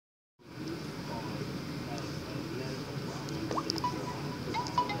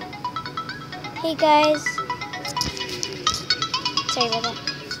Hey guys, sorry about that.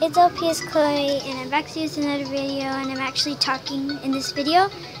 It's LPS Chloe and I'm back to do another video, and I'm actually talking in this video.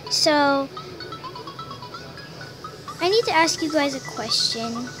 So I need to ask you guys a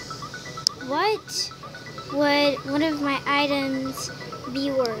question. What would one of my items be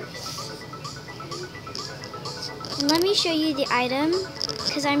worth? Let me show you the item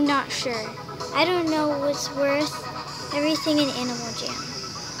because I'm not sure. I don't know what's worth everything in Animal Jam.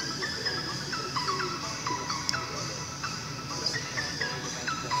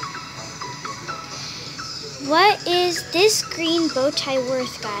 What is this green bow tie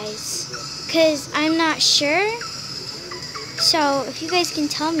worth, guys? Because I'm not sure. So if you guys can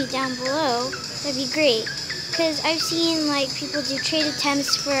tell me down below, that'd be great. Because I've seen like people do trade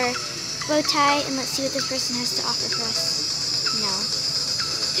attempts for bow tie, and let's see what this person has to offer for us. No,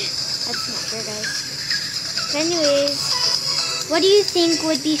 that's not fair, guys. But anyways, what do you think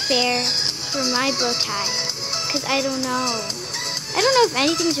would be fair for my bow tie? Because I don't know. I don't know if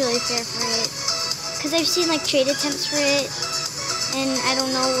anything's really fair for it. Because I've seen like trade attempts for it, and I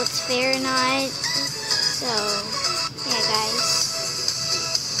don't know what's fair or not. So, yeah guys.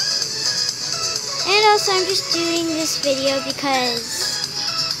 And also I'm just doing this video because,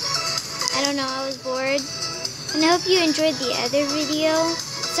 I don't know, I was bored. And I hope you enjoyed the other video.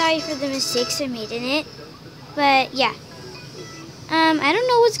 Sorry for the mistakes I made in it. But yeah. I don't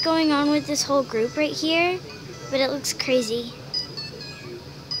know what's going on with this whole group right here, but it looks crazy.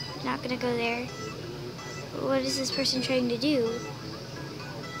 Not gonna go there. What is this person trying to do?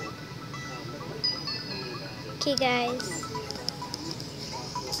 Okay guys,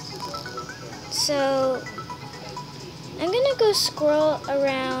 so I'm gonna go scroll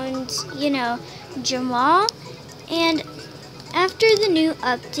around, Jamal, and after the new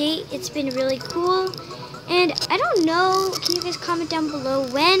update, it's been really cool, and I don't know, can you guys comment down below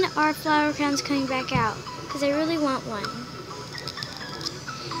when are flower crowns coming back out, because I really want one.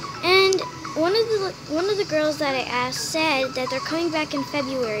 And one of the girls that I asked said that they're coming back in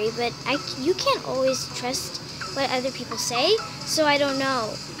February, but you can't always trust what other people say, so I don't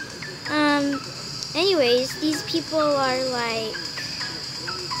know. Anyways, these people are like,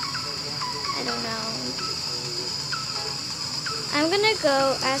 I don't know. I'm gonna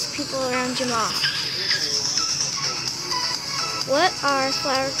go ask people around Jamal. What are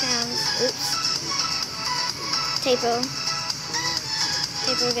flower crowns? Oops. Typo.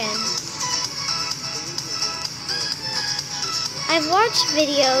 Typo again. I've watched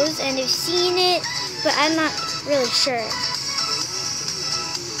videos and I've seen it, but I'm not really sure.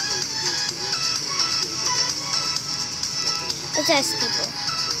 Let's ask people.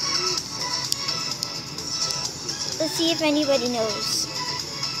 Let's see if anybody knows.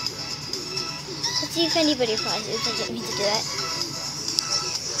 Let's see if anybody replies. Oops, I didn't mean to do that.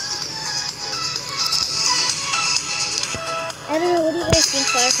 I don't know, what do you guys think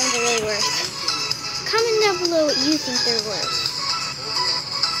flower crowns are really worth? Comment down below what you think they're worth.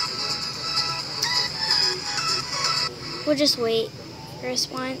 We'll just wait for a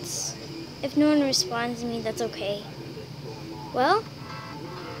response. If no one responds to me, that's okay. Well,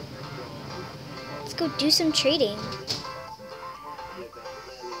 let's go do some trading.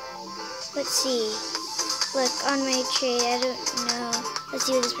 Let's see. Look on my trade, I don't know. Let's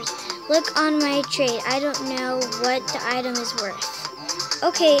see what this person. Look on my trade, I don't know what the item is worth.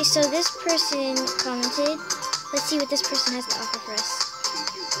 Okay, so this person commented. Let's see what this person has to offer for us.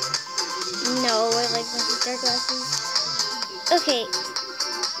 No, I like my dark glasses. Okay,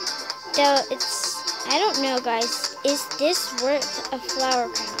 so I don't know guys, is this worth a flower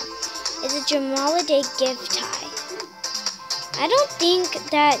crown? It's a Jamal Day gift tie. I don't think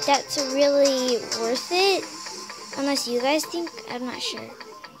that that's really worth it, unless you guys think, I'm not sure.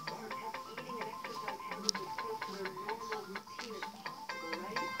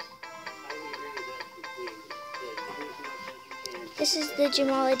 This is the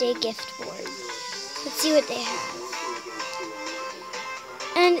Jamal Day gift board. Let's see what they have.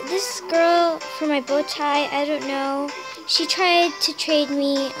 And this girl for my bow tie, I don't know, she tried to trade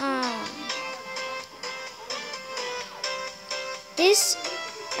me this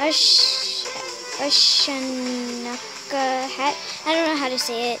Ashanaka hat. I don't know how to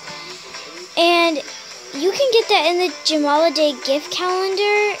say it. And you can get that in the Jamal Day gift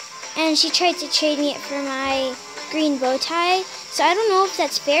calendar, and she tried to trade me it for my green bow tie. So I don't know if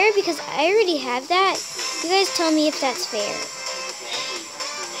that's fair because I already have that. You guys tell me if that's fair.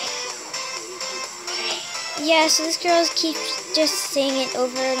 Yeah, so this girl keeps just saying it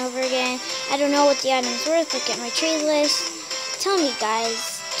over and over again. I don't know what the item's worth. Look at my trade list. Tell me,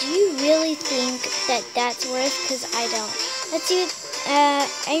 guys, do you really think that that's worth? Because I don't. Let's see what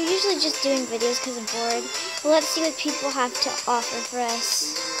I'm usually just doing videos because I'm bored. But let's see what people have to offer for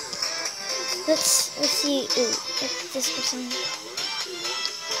us. Let's see. Ooh, if this person.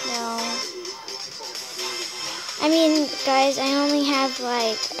 No. I mean, guys, I only have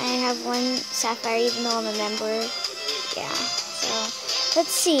I have one sapphire even though I'm a member. Yeah. So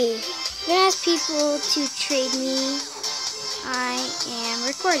let's see. I'm gonna ask people to trade me. I am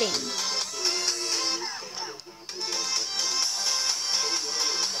recording.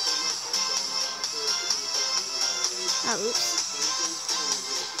 Oh, oops.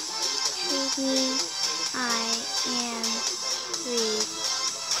 Trade me. I am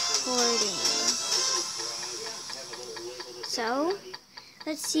recording. So,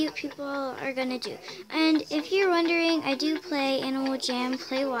 let's see what people are gonna do. And if you're wondering, I do play Animal Jam,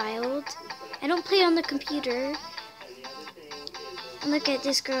 Play Wild. I don't play on the computer. And look at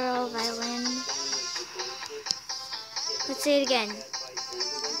this girl, violin. Let's say it again.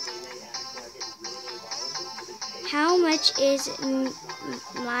 How much is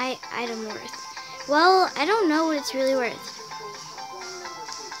my item worth? Well, I don't know what it's really worth.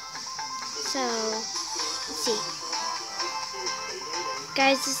 So, let's see.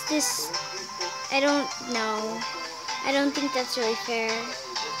 Guys, is this... I don't know. I don't think that's really fair.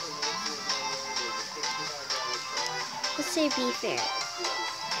 Let's say be fair.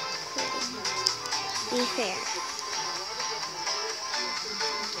 Be fair.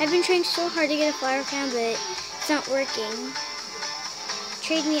 I've been trying so hard to get a flower crown, but it's not working.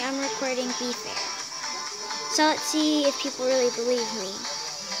 Trade me, I'm recording, be fair. So let's see if people really believe me.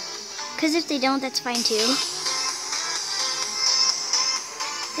 Because if they don't, that's fine too.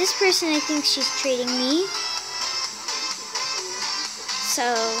 This person, I think she's trading me. So,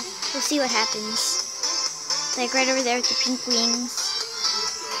 we'll see what happens. Like right over there with the pink wings.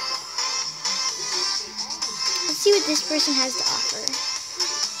 Let's see what this person has to offer.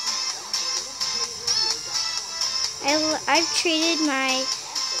 I've traded my...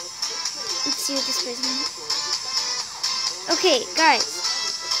 Let's see what this person... Okay, guys.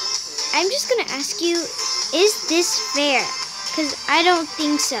 I'm just gonna ask you, is this fair? Because I don't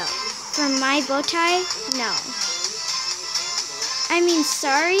think so. For my bow tie, no. I mean,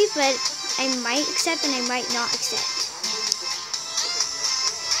 sorry, but I might accept and I might not accept.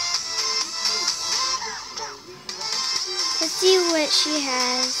 Let's see what she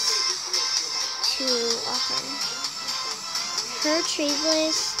has to offer. Her trade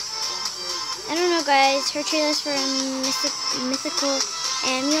list, I don't know, guys. Her trade list for a mythical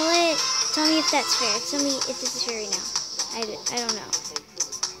amulet. Tell me if that's fair. Tell me if this is fair right now. I don't know.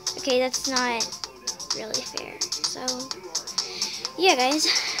 Okay, that's not really fair. So, yeah, guys.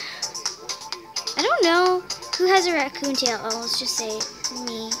 I don't know who has a raccoon tail. Oh, let's just say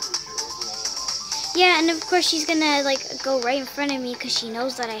me. Yeah, and of course she's gonna, go right in front of me because she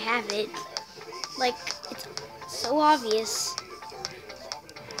knows that I have it. It's so obvious.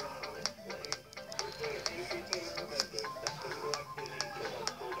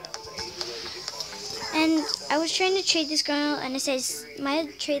 And I was trying to trade this girl, and it says my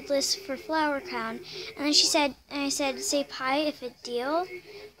trade list for flower crown. And then she said, and I said, say pie if it deal.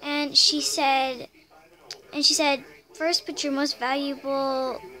 And she said, first put your most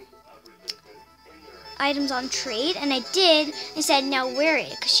valuable items on trade. And I did. I said, now wear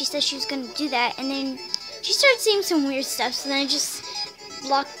it, because she said she was going to do that. And then she started saying some weird stuff, so then I just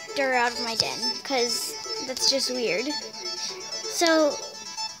blocked her out of my den, because that's just weird. So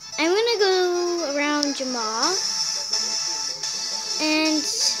I'm gonna go around Jamal, and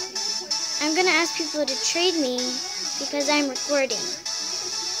I'm gonna ask people to trade me because I'm recording.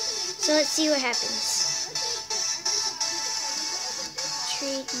 So let's see what happens.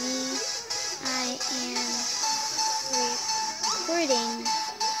 Trade me. I am recording.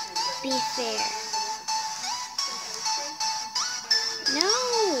 Be fair. No!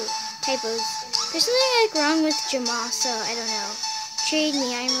 Typos. There's something wrong with Jamal, so I don't know. Trade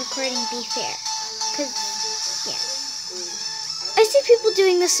me, I'm recording, be fair. Because, yeah. I see people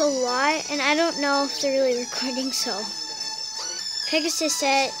doing this a lot, and I don't know if they're really recording, so. Pegasus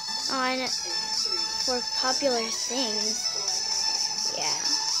set on for popular things. Yeah.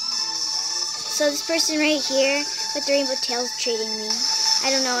 So this person right here with the rainbow tail is trading me. I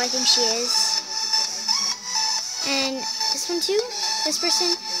don't know, I think she is. And this one too? This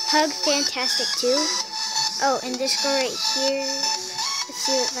person, hug, fantastic too. Oh, and this girl right here. Let's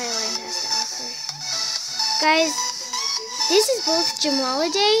see what Violin has to offer. Guys, this is both Jamala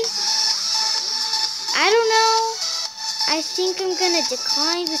Day. I don't know. I think I'm gonna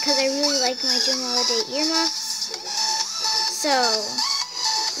decline because I really like my Jamala Day earmuffs. So,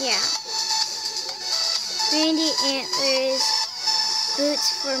 yeah. Randy Antlers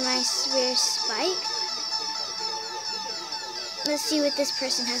boots for my rare spike. Let's see what this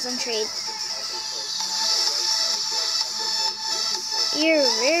person has on trade. Your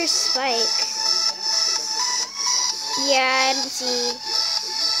rare spike. Yeah, I don't see.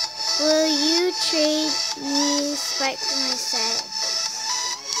 Will you trade me spike for my set?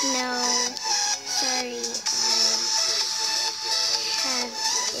 No. Sorry, I have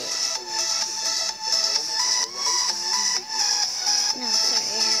it. No, sorry,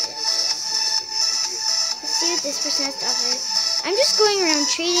 I have it. Let's see what this person has to offer. I'm just going around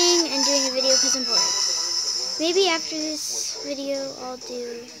trading and doing a video because I'm bored. Maybe after this video I'll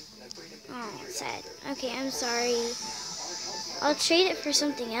do... Oh, sad. Okay, I'm sorry. I'll trade it for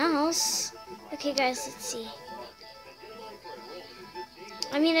something else. Okay, guys, let's see.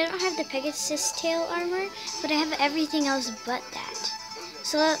 I mean, I don't have the Pegasus tail armor, but I have everything else but that.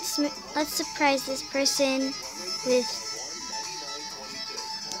 So let's surprise this person with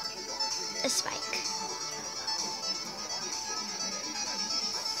a spike.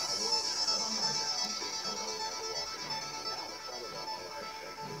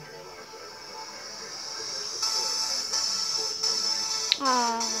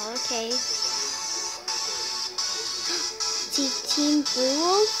 Oh, okay. See, Team Blue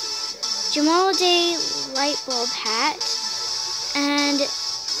Wolf, Jamal Day light bulb hat, and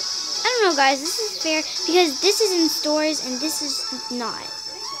I don't know, guys. This is fair because this is in stores and this is not.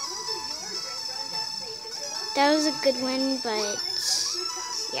 That was a good one, but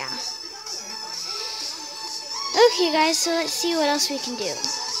yeah. Okay, guys. So let's see what else we can do.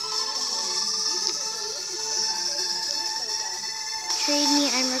 Trade me,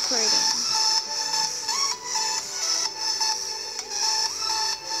 I'm recording.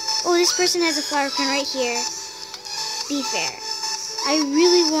 Oh, this person has a flower crown right here. Be fair. I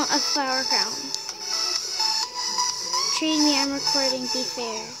really want a flower crown. Trade me, I'm recording, be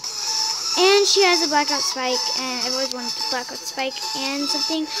fair. And she has a blackout spike, and I've always wanted a blackout spike and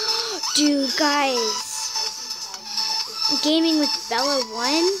something. Dude, guys. Gaming with Bella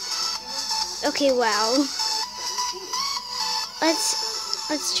 1? Okay, wow.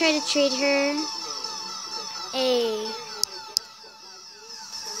 Let's try to trade her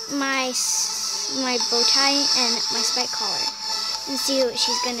my bow tie and my spike collar and see what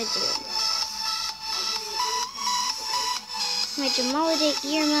she's gonna do. My Jamalade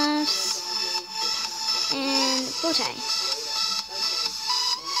earmuffs and bow tie.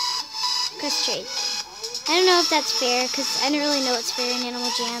 Press trade. I don't know if that's fair because I don't really know what's fair in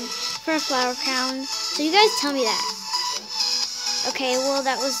Animal Jam for a flower crown. So you guys tell me that. Okay, well,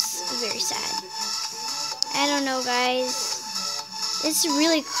 that was very sad. I don't know, guys. It's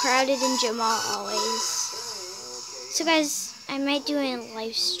really crowded in Jamal always. So, guys, I might do a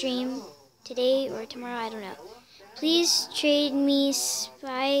live stream today or tomorrow. I don't know. Please trade me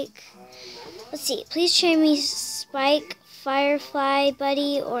Spike. Let's see. Please trade me Spike, Firefly,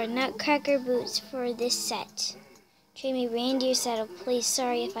 Buddy, or Nutcracker boots for this set. Trade me Reindeer Saddle, please.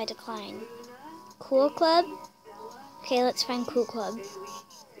 Sorry if I decline. Cool Club? Okay, let's find Cool Club.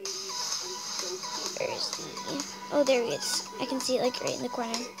 Where is he? Oh, there he is. I can see it like right in the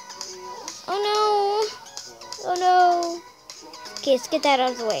corner. Oh no! Oh no! Okay, let's get that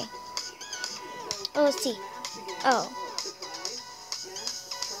out of the way. Oh, let's see. Oh.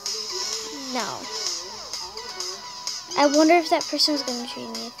 No. I wonder if that person was going to trade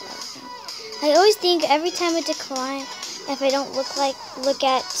me a flower crown. I always think every time I decline, if I don't look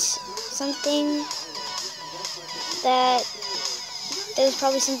at something, that it was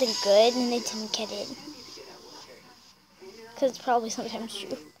probably something good and they didn't get it. Because it's probably sometimes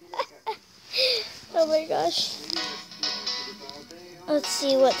true. Oh my gosh. Let's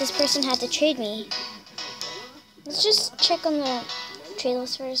see what this person had to trade me. Let's just check on the trade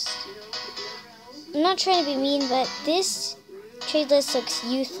list first. I'm not trying to be mean, but this trade list looks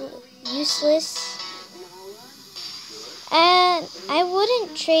useless. And I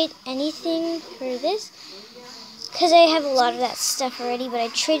wouldn't trade anything for this because I have a lot of that stuff already, but I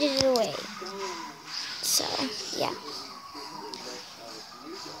traded it away. So, yeah.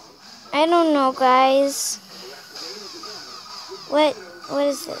 I don't know, guys. What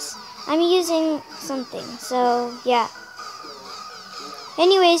is this? I'm using something, so yeah.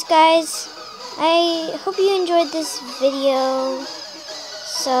 Anyways, guys, I hope you enjoyed this video.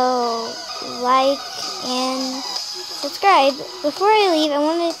 So, like and subscribe. Before I leave, I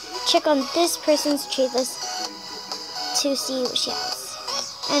want to check on this person's trade list to see what she has.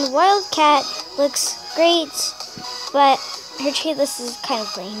 And Wildcat looks great, but her trade list is kind of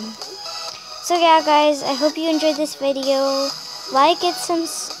plain. So yeah, guys, I hope you enjoyed this video. Like it,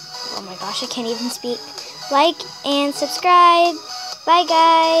 oh my gosh, I can't even speak. Like and subscribe. Bye,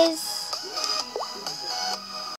 guys.